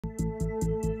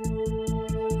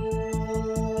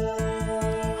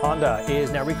Honda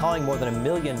is now recalling more than 1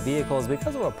 million vehicles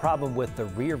because of a problem with the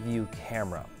rear view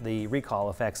camera. The recall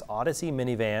affects Odyssey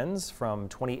minivans from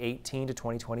 2018 to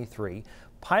 2023,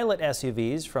 Pilot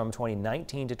SUVs from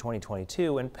 2019 to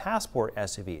 2022, and Passport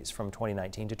SUVs from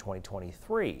 2019 to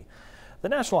 2023. The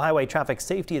National Highway Traffic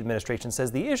Safety Administration says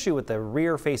the issue with the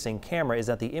rear-facing camera is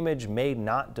that the image may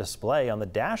not display on the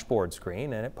dashboard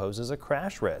screen and it poses a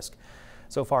crash risk.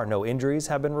 So far, no injuries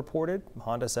have been reported.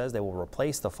 Honda says they will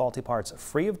replace the faulty parts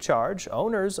free of charge.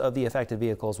 Owners of the affected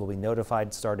vehicles will be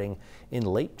notified starting in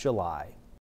late July.